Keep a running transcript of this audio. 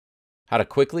How to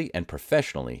quickly and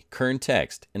professionally kern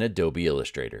text in Adobe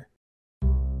Illustrator.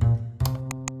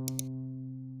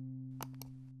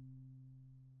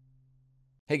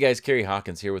 Hey guys, Kerry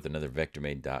Hawkins here with another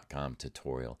VectorMade.com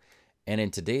tutorial. And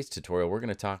in today's tutorial, we're going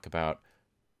to talk about,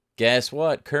 guess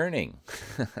what, kerning.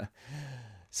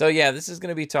 So yeah, this is going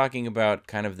to be talking about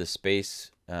kind of the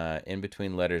space in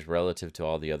between letters relative to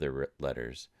all the other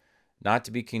letters. Not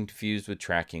to be confused with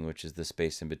tracking, which is the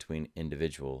space in between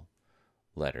individual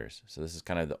letters. So this is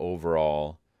kind of the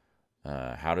overall,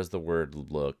 how does the word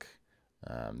look,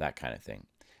 that kind of thing.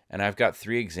 And I've got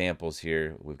three examples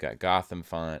here. We've got Gotham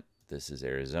font, this is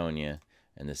Arizona,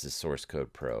 and this is Source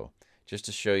Code Pro, just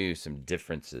to show you some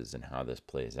differences in how this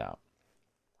plays out.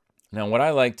 Now, what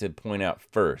I like to point out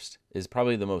first is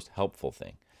probably the most helpful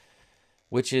thing,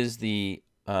 which is the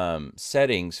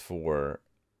settings for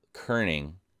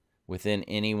kerning within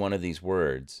any one of these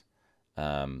words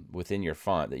within your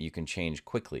font that you can change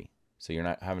quickly. So you're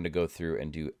not having to go through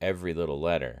and do every little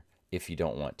letter if you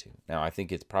don't want to. Now, I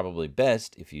think it's probably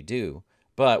best if you do,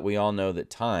 but we all know that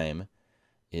time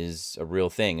is a real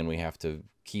thing, and we have to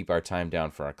keep our time down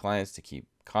for our clients to keep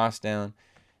costs down,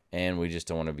 and we just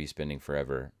don't want to be spending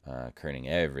forever kerning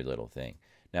every little thing.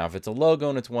 Now, if it's a logo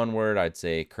and it's one word, I'd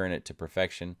say kern it to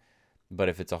perfection, but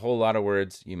if it's a whole lot of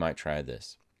words, you might try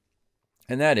this.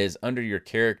 And that is under your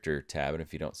character tab, and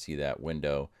if you don't see that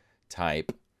window,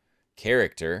 type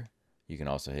character. You can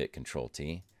also hit Control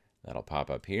T. That'll pop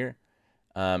up here.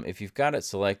 If you've got it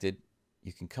selected,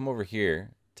 you can come over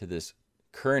here to this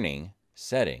kerning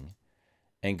setting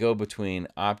and go between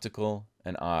optical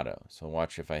and auto. So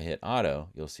watch, if I hit auto,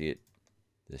 you'll see it,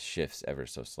 this shifts ever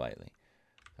so slightly.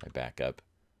 If I back up,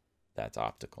 that's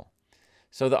optical.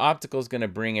 So the optical is going to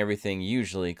bring everything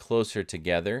usually closer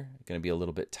together, going to be a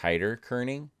little bit tighter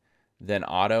kerning than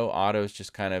auto. Auto is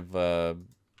just kind of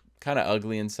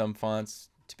ugly in some fonts,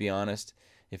 to be honest.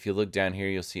 If you look down here,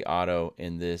 you'll see auto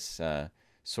in this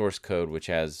source code, which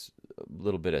has a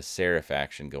little bit of serif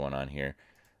action going on here.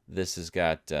 This has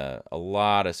got a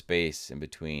lot of space in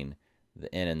between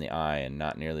the N and the I, and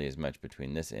not nearly as much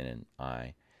between this N and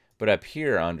I. But up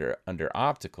here under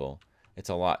optical, it's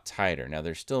a lot tighter. Now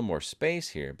there's still more space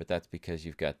here, but that's because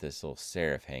you've got this little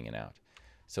serif hanging out.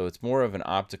 So it's more of an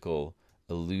optical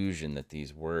illusion that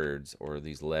these words or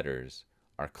these letters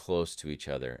are close to each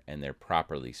other and they're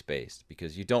properly spaced,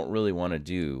 because you don't really want to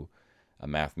do a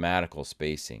mathematical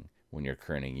spacing when you're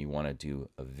kerning. You want to do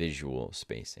a visual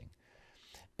spacing.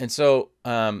 And so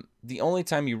the only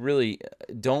time you really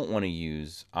don't want to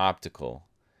use optical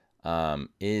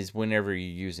is whenever you're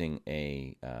using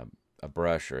a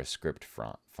brush or a script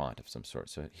font of some sort.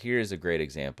 So here's a great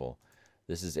example.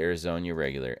 This is Arizona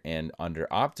regular, and under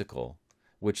optical,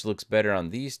 which looks better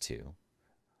on these two,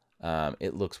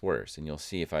 it looks worse. And you'll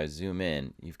see if I zoom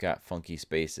in, you've got funky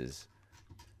spaces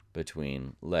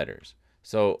between letters.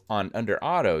 So under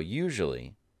auto,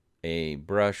 usually a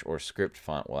brush or script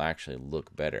font will actually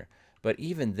look better. But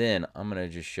even then, I'm going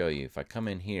to just show you, if I come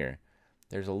in here,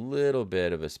 there's a little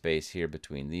bit of a space here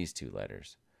between these two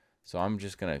letters. So I'm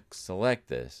just going to select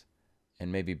this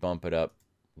and maybe bump it up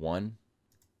 1,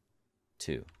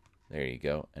 2. There you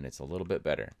go. And it's a little bit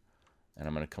better. And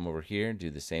I'm going to come over here,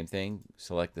 do the same thing,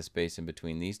 select the space in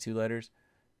between these two letters,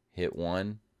 hit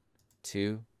 1,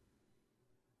 2.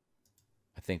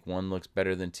 I think 1 looks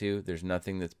better than 2. There's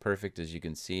nothing that's perfect, as you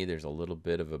can see. There's a little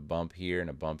bit of a bump here and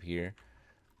a bump here.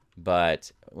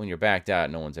 But when you're backed out,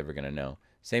 no one's ever going to know.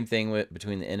 Same thing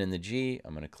between the N and the G.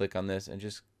 I'm going to click on this and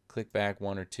just click back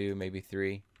 1 or 2, maybe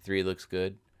 3. 3 looks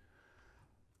good.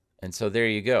 And so there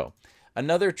you go.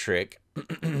 Another trick,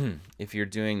 if you're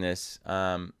doing this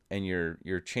and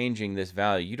you're changing this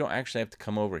value, you don't actually have to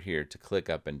come over here to click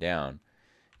up and down.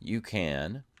 You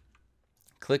can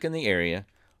click in the area,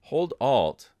 hold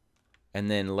Alt, and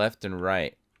then left and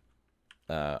right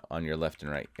on your left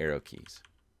and right arrow keys.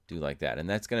 Do like that. And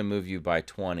that's going to move you by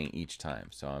 20 each time.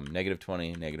 So I'm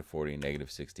 -20, -40,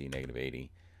 -60, -80.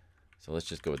 So let's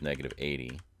just go with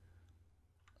 -80.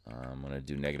 I'm going to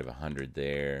do -100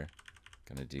 there.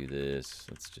 Going to do this.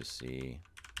 Let's just see.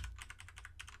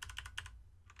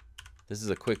 This is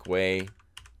a quick way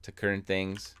to kern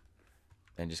things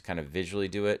and just kind of visually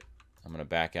do it. I'm going to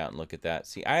back out and look at that.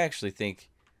 See, I actually think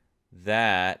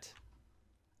that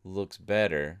looks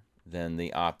better than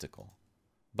the optical.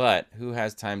 But who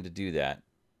has time to do that,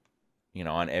 you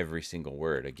know, on every single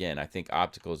word? Again, I think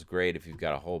optical is great if you've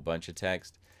got a whole bunch of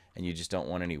text and you just don't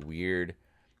want any weird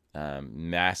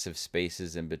massive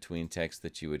spaces in between text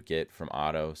that you would get from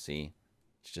auto. See,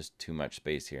 it's just too much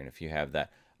space here. And if you have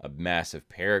that a massive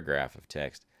paragraph of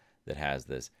text that has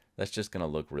this, that's just going to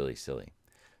look really silly.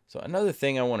 So another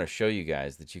thing I want to show you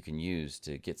guys that you can use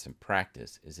to get some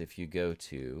practice is if you go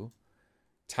to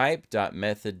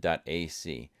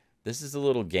type.method.ac. This is a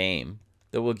little game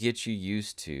that will get you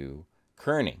used to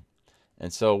kerning.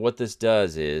 And so what this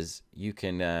does is you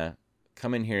can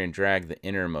come in here and drag the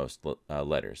innermost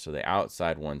letters. So the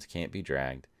outside ones can't be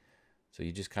dragged. So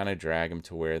you just kind of drag them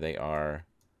to where they are,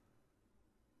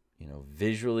 you know,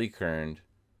 visually kerned,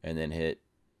 and then hit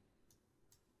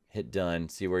done,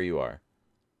 see where you are.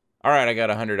 All right, I got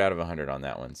 100 out of 100 on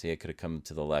that one. See, I could have come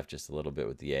to the left just a little bit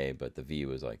with the A, but the V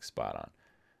was like spot on.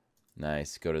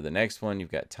 Nice. Go to the next one.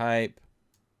 You've got type.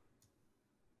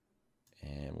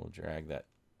 And we'll drag that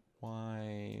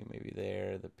Y maybe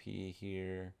there, the P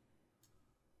here,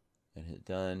 and hit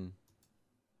done.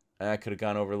 I could have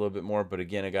gone over a little bit more, but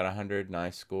again, I got 100.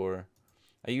 Nice score.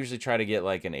 I usually try to get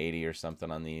like an 80 or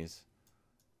something on these.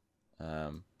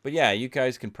 But yeah, you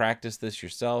guys can practice this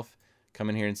yourself. Come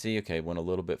in here and see, okay, went a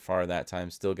little bit far that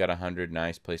time. Still got 100.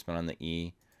 Nice placement on the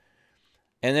E.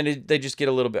 And then they just get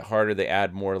a little bit harder. They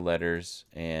add more letters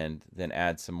and then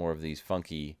add some more of these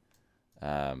funky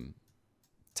funky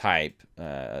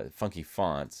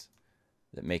fonts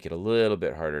that make it a little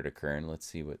bit harder to kern. Let's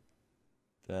see what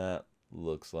that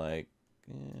looks like.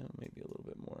 Yeah, maybe a little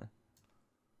bit more.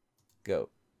 Go.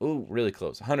 Ooh, really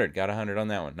close. 100. Got 100 on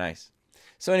that one. Nice.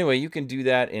 So anyway, you can do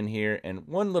that in here. And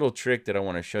one little trick that I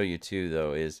want to show you too,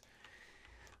 though, is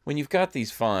when you've got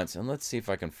these fonts, and let's see if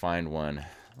I can find one.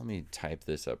 Let me type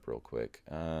this up real quick.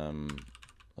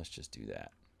 Let's just do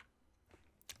that.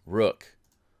 Rook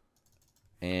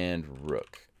and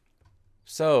Rook.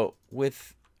 So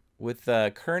with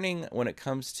kerning, when it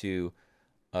comes to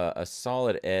a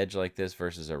solid edge like this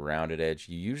versus a rounded edge,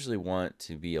 you usually want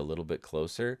to be a little bit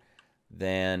closer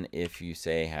than if you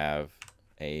say have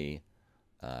a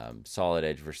solid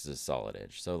edge versus a solid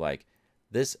edge. So like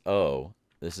this O,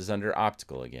 this is under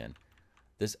optical again.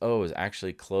 This O is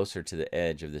actually closer to the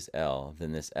edge of this L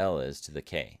than this L is to the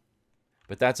K.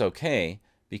 But that's okay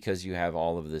because you have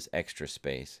all of this extra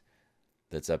space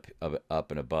that's up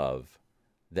and above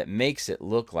that makes it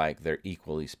look like they're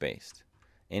equally spaced.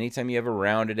 Anytime you have a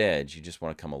rounded edge, you just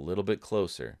want to come a little bit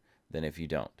closer than if you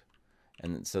don't.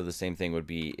 And so the same thing would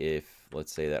be if,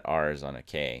 let's say that R is on a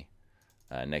K,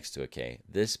 next to a K.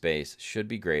 This space should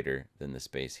be greater than the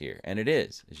space here. And it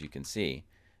is, as you can see.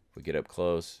 If we get up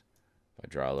close, if I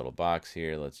draw a little box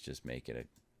here, let's just make it a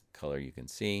color you can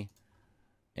see.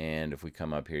 And if we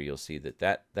come up here, you'll see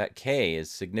that that K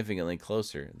is significantly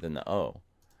closer than the O.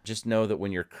 Just know that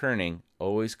when you're kerning,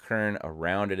 always kern a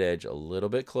rounded edge a little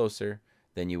bit closer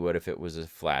than you would if it was a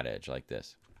flat edge like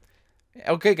this.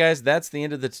 Okay, guys, that's the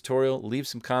end of the tutorial. Leave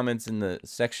some comments in the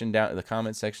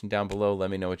comment section down below.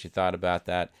 Let me know what you thought about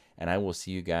that, and I will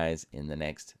see you guys in the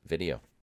next video.